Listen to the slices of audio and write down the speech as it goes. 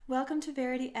Welcome to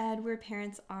Verity Ed, where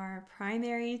parents are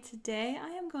primary. Today I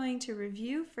am going to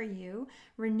review for you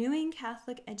Renewing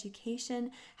Catholic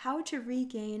Education, How to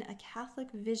Regain a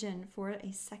Catholic Vision for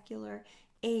a Secular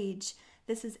Age.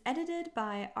 This is edited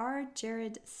by R.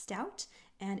 Jared Stout,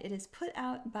 and it is put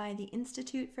out by the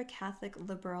Institute for Catholic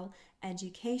Liberal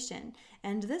Education.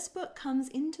 And this book comes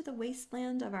into the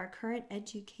wasteland of our current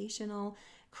educational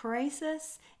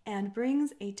crisis and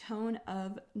brings a tone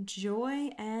of joy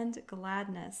and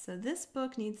gladness. So this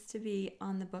book needs to be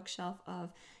on the bookshelf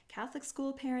of Catholic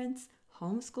school parents,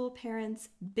 homeschool parents,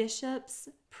 bishops,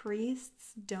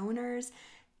 priests, donors,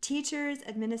 teachers,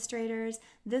 administrators.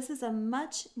 This is a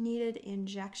much needed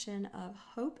injection of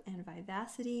hope and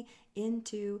vivacity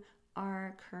into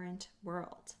our current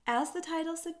world. As the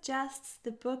title suggests,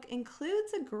 the book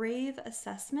includes a grave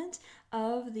assessment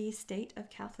of the state of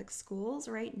Catholic schools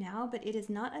right now, but it is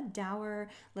not a dour,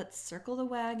 let's circle the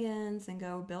wagons and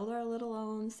go build our little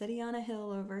own city on a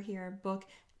hill over here book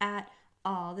at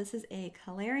all. This is a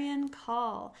clarion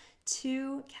call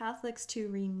to Catholics to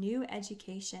renew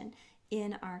education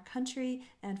in our country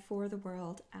and for the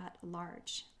world at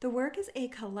large. The work is a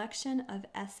collection of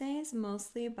essays,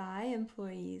 mostly by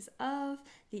employees of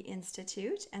the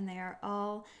Institute, and they are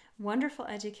all wonderful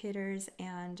educators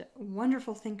and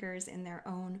wonderful thinkers in their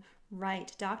own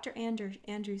right. Dr.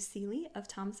 Andrew Seeley of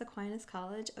Thomas Aquinas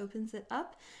College opens it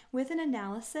up with an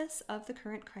analysis of the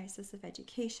current crisis of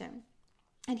education.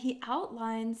 And he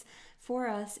outlines for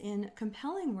us in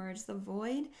compelling words the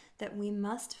void that we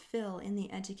must fill in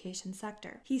the education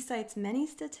sector. He cites many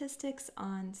statistics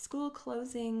on school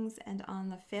closings and on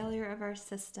the failure of our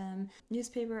system,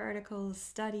 newspaper articles,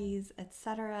 studies,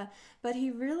 etc. But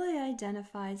he really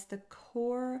identifies the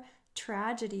core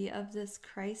tragedy of this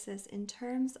crisis in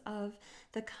terms of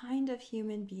the kind of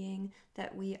human being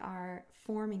that we are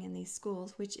forming in these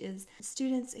schools, which is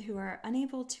students who are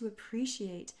unable to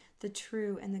appreciate the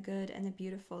true and the good and the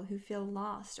beautiful, who feel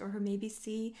lost, or who maybe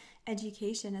see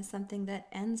education as something that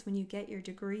ends when you get your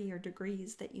degree or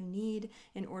degrees that you need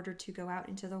in order to go out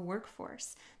into the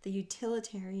workforce, the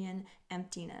utilitarian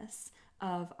emptiness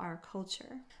of our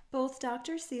culture. Both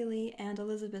Dr. Seeley and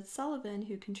Elizabeth Sullivan,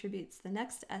 who contributes the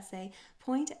next essay,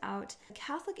 point out a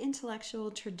Catholic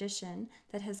intellectual tradition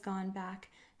that has gone back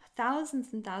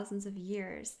thousands and thousands of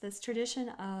years, this tradition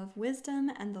of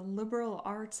wisdom and the liberal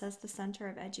arts as the center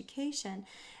of education,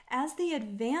 as the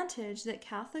advantage that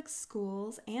Catholic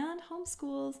schools and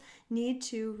homeschools need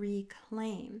to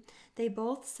reclaim. They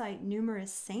both cite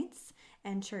numerous saints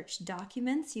and church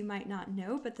documents you might not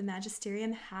know, but the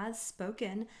magisterium has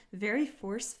spoken very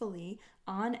forcefully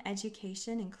on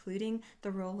education, including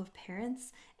the role of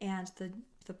parents and the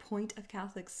point of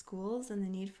Catholic schools and the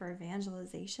need for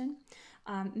evangelization.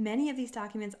 Many of these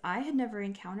documents I had never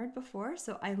encountered before,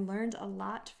 so I learned a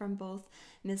lot from both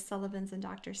Ms. Sullivan's and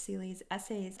Dr. Seeley's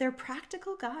essays. They're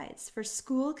practical guides for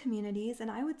school communities, and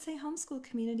I would say homeschool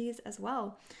communities as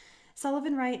well.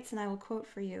 Sullivan writes, and I will quote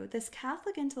for you, "This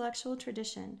Catholic intellectual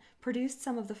tradition produced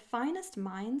some of the finest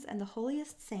minds and the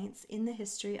holiest saints in the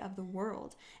history of the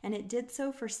world, and it did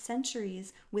so for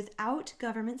centuries without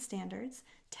government standards,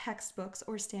 textbooks,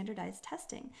 or standardized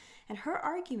testing." And her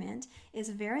argument is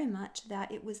very much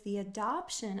that it was the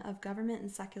adoption of government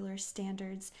and secular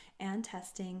standards and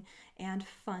testing and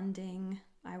funding.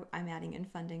 I'm adding in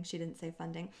funding, she didn't say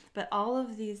funding, but all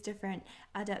of these different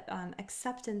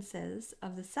acceptances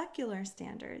of the secular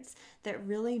standards that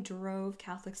really drove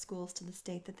Catholic schools to the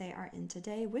state that they are in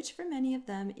today, which for many of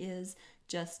them is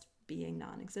just being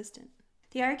non-existent.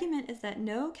 The argument is that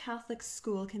no Catholic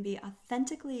school can be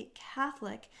authentically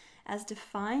Catholic as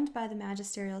defined by the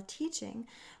magisterial teaching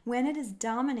when it is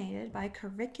dominated by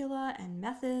curricula and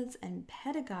methods and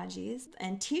pedagogies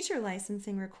and teacher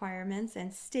licensing requirements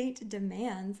and state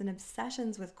demands and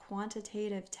obsessions with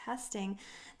quantitative testing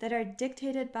that are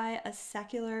dictated by a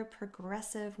secular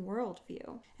progressive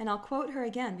worldview. And I'll quote her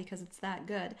again because it's that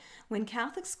good. "When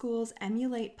Catholic schools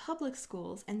emulate public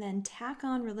schools and then tack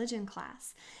on religion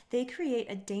class, they create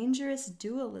a dangerous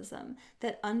dualism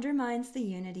that undermines the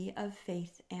unity of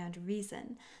faith and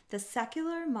reason. The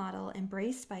secular model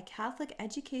embraced by Catholic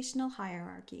educational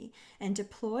hierarchy and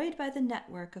deployed by the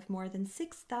network of more than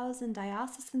 6,000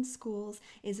 diocesan schools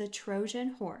is a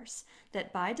Trojan horse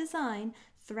that by design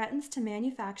threatens to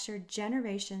manufacture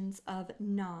generations of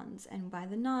nons." And by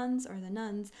the nons or the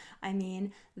nuns, I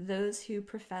mean those who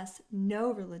profess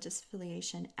no religious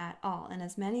affiliation at all. And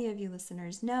as many of you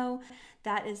listeners know,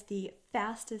 that is the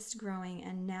fastest growing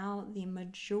and now the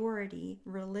majority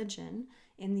religion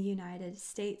in the United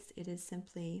States. It is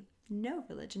simply no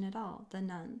religion at all, the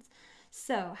nuns.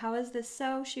 So, how is this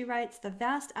so? She writes, the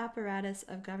vast apparatus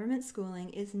of government schooling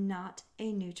is not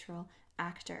a neutral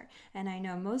actor. And I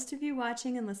know most of you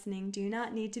watching and listening do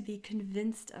not need to be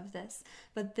convinced of this,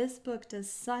 but this book does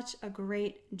such a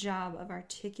great job of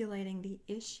articulating the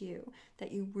issue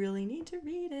that you really need to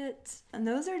read it. And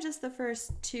those are just the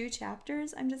first 2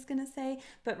 chapters, I'm just going to say,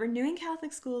 but Renewing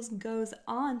Catholic Schools goes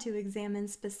on to examine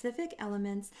specific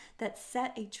elements that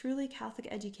set a truly Catholic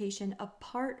education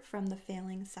apart from the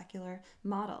failing secular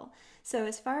model. So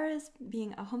as far as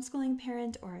being a homeschooling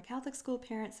parent or a Catholic school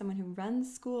parent, someone who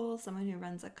runs schools, someone who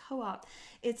runs a co-op,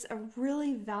 it's a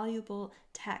really valuable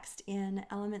text in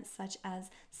elements such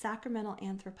as sacramental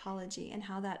anthropology and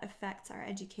how that affects our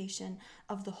education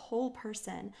of the whole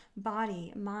person,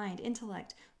 body, mind,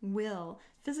 intellect, will,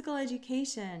 physical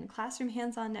education, classroom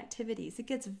hands-on activities. It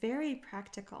gets very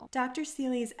practical. Dr.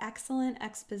 Seeley's excellent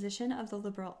exposition of the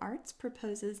liberal arts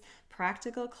proposes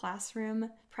practical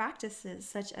classroom practices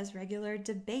such as regular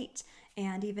debate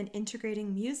and even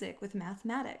integrating music with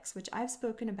mathematics, which I've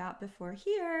spoken about before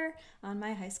here on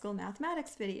my high school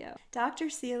mathematics video. Dr.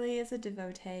 Seeley is a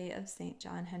devotee of St.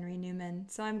 John Henry Newman,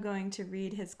 so I'm going to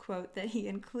read his quote that he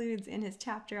includes in his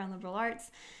chapter on liberal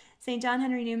arts. St. John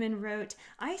Henry Newman wrote,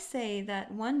 "I say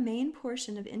that one main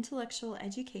portion of intellectual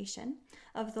education,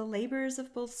 of the labors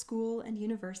of both school and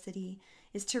university,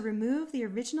 is to remove the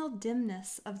original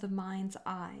dimness of the mind's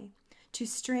eye, to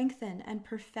strengthen and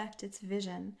perfect its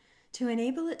vision, to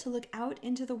enable it to look out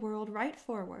into the world right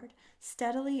forward,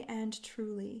 steadily and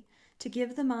truly, to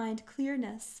give the mind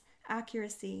clearness,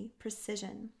 accuracy,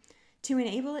 precision, to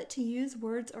enable it to use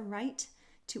words aright,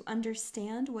 to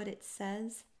understand what it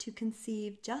says, to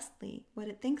conceive justly what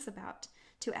it thinks about,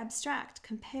 to abstract,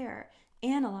 compare,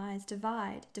 analyze,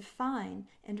 divide, define,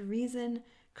 and reason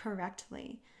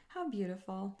correctly." How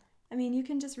beautiful. I mean, you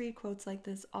can just read quotes like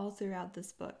this all throughout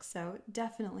this book, so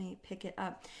definitely pick it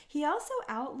up. He also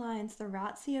outlines the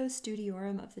Ratio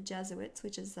Studiorum of the Jesuits,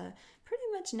 which is a pretty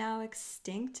much now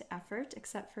extinct effort,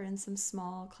 except for in some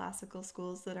small classical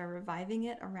schools that are reviving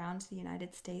it around the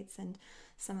United States and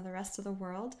some of the rest of the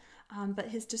world. But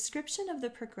his description of the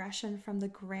progression from the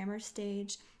grammar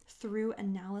stage through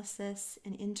analysis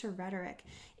and into rhetoric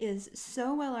is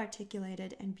so well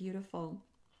articulated and beautiful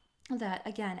that,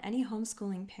 again, any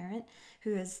homeschooling parent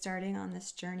who is starting on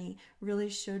this journey really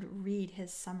should read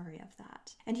his summary of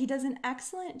that. And he does an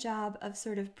excellent job of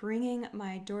sort of bringing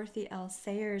my Dorothy L.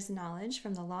 Sayers knowledge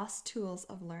from the lost tools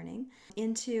of learning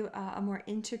into a more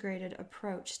integrated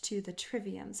approach to the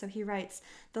trivium. So he writes,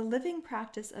 "The living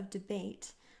practice of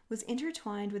debate was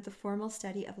intertwined with the formal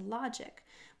study of logic,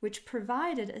 which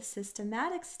provided a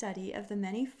systematic study of the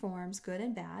many forms, good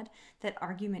and bad, that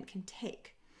argument can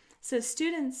take. So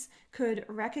students could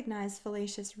recognize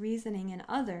fallacious reasoning in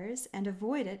others and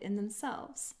avoid it in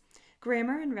themselves.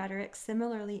 Grammar and rhetoric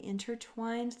similarly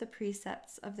intertwined the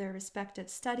precepts of their respective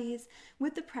studies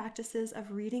with the practices of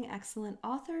reading excellent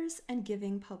authors and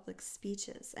giving public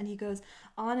speeches." And he goes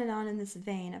on in this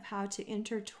vein of how to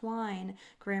intertwine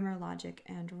grammar, logic,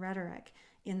 and rhetoric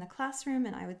in the classroom,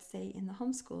 and I would say in the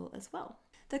homeschool as well.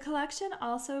 The collection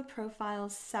also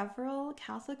profiles several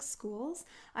Catholic schools,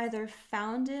 either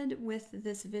founded with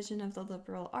this vision of the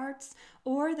liberal arts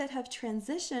or that have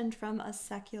transitioned from a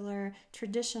secular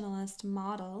traditionalist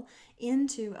model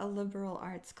into a liberal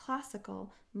arts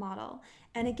classical model.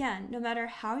 And again, no matter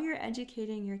how you're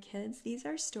educating your kids, these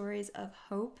are stories of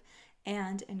hope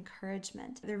and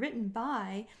encouragement. They're written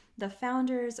by the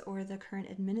founders or the current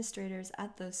administrators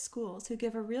at those schools who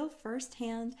give a real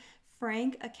firsthand,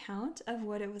 frank account of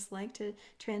what it was like to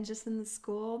transition the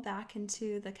school back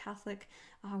into the Catholic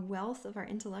wealth of our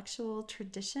intellectual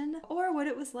tradition, or what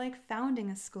it was like founding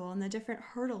a school and the different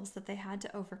hurdles that they had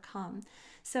to overcome.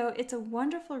 So it's a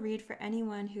wonderful read for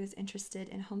anyone who is interested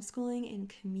in homeschooling in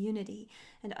community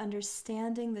and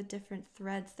understanding the different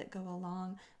threads that go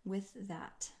along with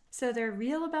that. So they're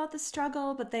real about the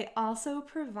struggle, but they also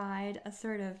provide a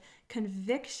sort of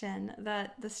conviction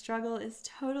that the struggle is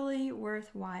totally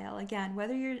worthwhile. Again,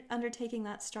 whether you're undertaking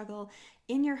that struggle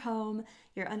in your home,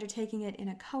 you're undertaking it in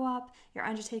a co-op, you're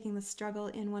undertaking the struggle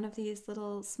in one of these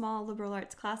little small liberal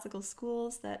arts classical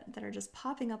schools that are just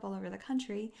popping up all over the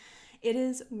country, it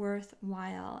is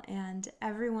worthwhile, and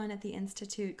everyone at the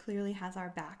Institute clearly has our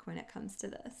back when it comes to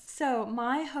this. So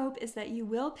my hope is that you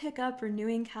will pick up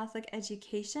Renewing Catholic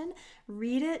Education,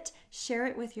 read it, share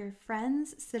it with your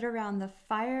friends, sit around the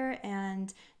fire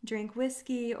and drink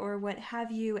whiskey or what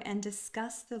have you and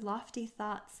discuss the lofty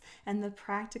thoughts and the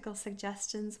practical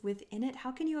suggestions within it.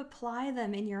 How can you apply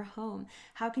them in your home?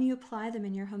 How can you apply them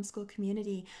in your homeschool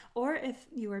community? Or if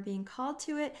you are being called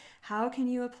to it, how can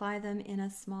you apply them in a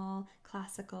small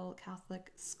classical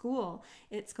Catholic school?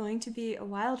 It's going to be a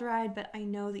wild ride, but I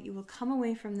know that you will come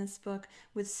away from this book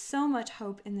with so much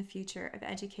hope in the future of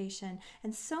education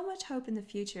and so much hope in the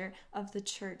future of the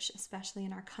church, especially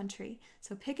in our country.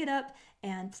 So pick it up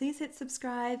and please hit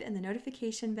subscribe and the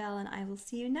notification bell, and I will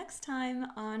see you next time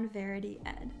on Verity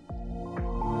Ed.